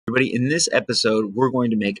Everybody, in this episode, we're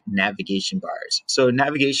going to make navigation bars. So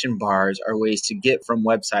navigation bars are ways to get from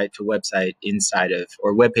website to website inside of,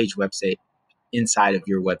 or web page website inside of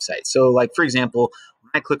your website. So like, for example,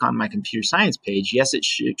 when I click on my computer science page, yes, it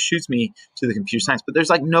shoots me to the computer science, but there's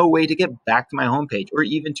like no way to get back to my home page or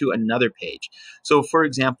even to another page. So for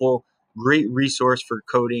example, great resource for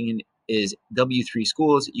coding is W3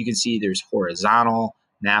 Schools. You can see there's horizontal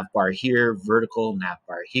nav bar here, vertical nav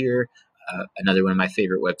bar here. Another one of my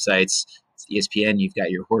favorite websites, ESPN, you've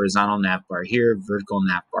got your horizontal nav bar here, vertical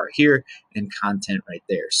nav bar here, and content right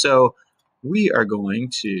there. So we are going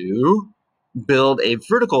to build a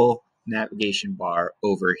vertical navigation bar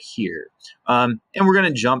over here. And we're going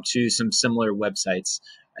to jump to some similar websites.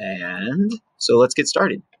 And so let's get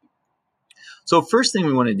started. So first thing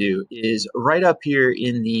we want to do is right up here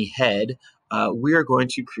in the head, we are going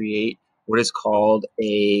to create what is called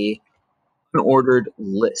a unordered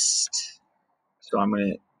list. So I'm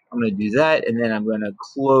gonna do that, and then I'm gonna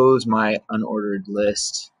close my unordered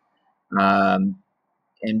list. And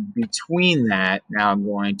between that, now I'm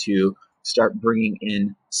going to start bringing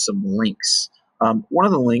in some links. One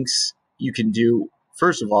of the links you can do,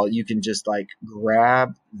 first of all, you can just like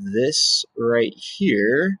grab this right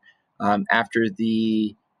here after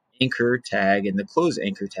the anchor tag and the close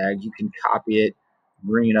anchor tag. You can copy it,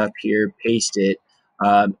 bring it up here, paste it,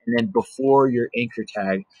 and then before your anchor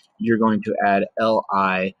tag, you're going to add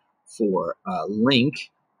li for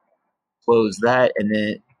link. Close that, and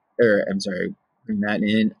then, or I'm sorry, bring that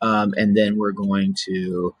in, and then we're going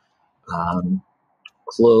to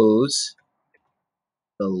close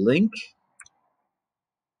the link.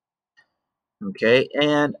 Okay,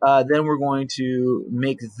 and then we're going to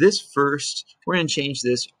make this first. We're going to change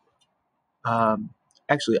this.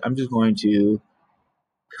 Actually, I'm just going to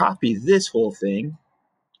copy this whole thing.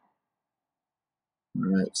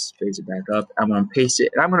 Let's space it back up. I'm going to paste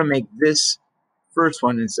it, and I'm going to make this first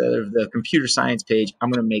one, instead of the computer science page, I'm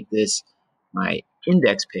going to make this my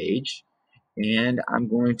index page, and I'm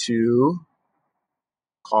going to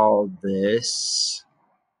call this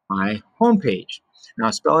my home page.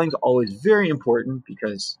 Now, spelling is always very important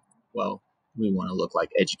because, well, we want to look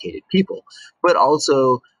like educated people, but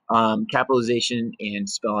also capitalization and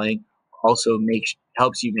spelling also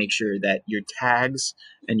helps you make sure that your tags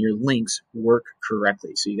and your links work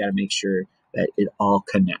correctly. So you got to make sure that it all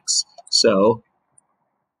connects. So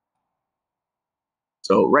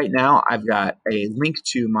right now I've got a link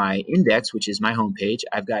to my index, which is my homepage.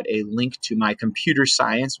 I've got a link to my computer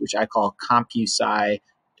science, which I call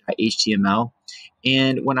compusci.html.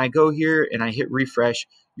 And when I go here and I hit refresh,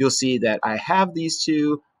 you'll see that I have these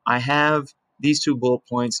two. I have these two bullet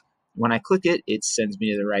points. When I click it, it sends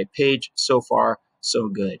me to the right page. So far, so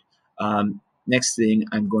good. Next thing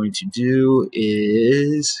I'm going to do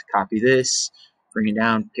is copy this, bring it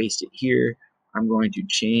down, paste it here. I'm going to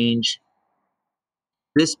change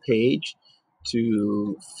this page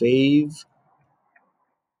to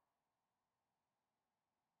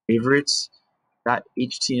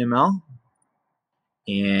favorites.html,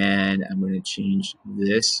 and I'm going to change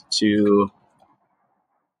this to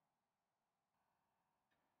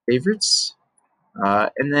favorites,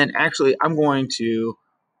 and then actually I'm going to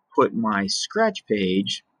put my scratch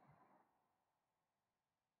page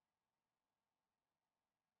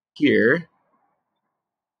here,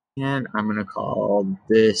 and I'm going to call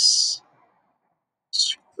this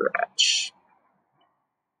scratch.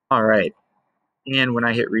 All right, and when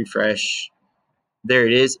I hit refresh, there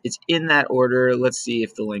it is. It's in that order. Let's see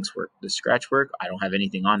if the links work. Does scratch work? I don't have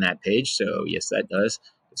anything on that page, so yes, that does.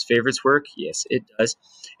 Does favorites work? Yes, it does.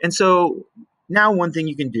 And so now one thing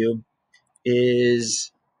you can do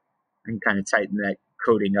is, I can kind of tighten that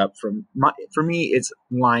coding up. For me, it's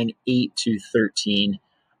line 8 to 13.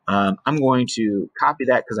 I'm going to copy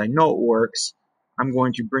that because I know it works. I'm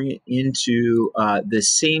going to bring it into the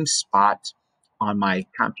same spot on my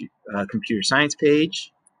computer science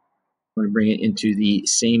page. I'm going to bring it into the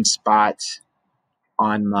same spot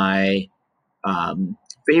on my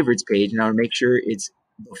favorites page. Now, to make sure it's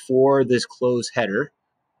before this close header.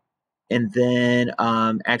 And then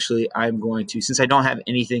actually, I'm going to, since I don't have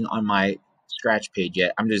anything on my scratch page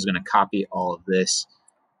yet, I'm just going to copy all of this,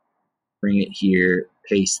 bring it here,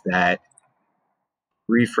 paste that,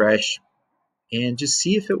 refresh, and just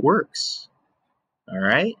see if it works. All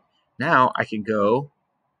right. Now I can go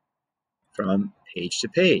from page to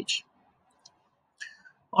page.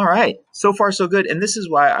 All right, so far so good. And this is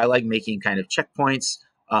why I like making kind of checkpoints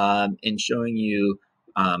and showing you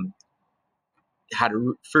how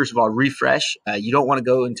to, first of all, refresh. You don't want to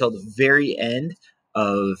go until the very end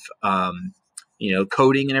of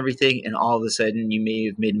coding and everything, and all of a sudden you may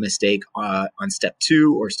have made a mistake on step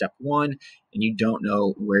 2 or step 1, and you don't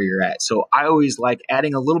know where you're at. So I always like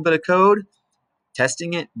adding a little bit of code,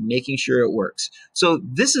 testing it, making sure it works. So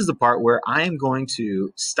this is the part where I am going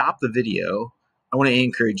to stop the video. I want to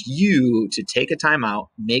encourage you to take a time out,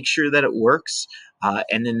 make sure that it works,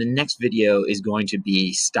 and then the next video is going to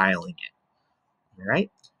be styling it. All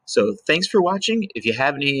right? So thanks for watching. If you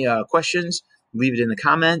have any questions, leave it in the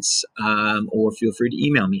comments, or feel free to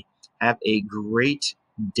email me. Have a great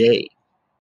day.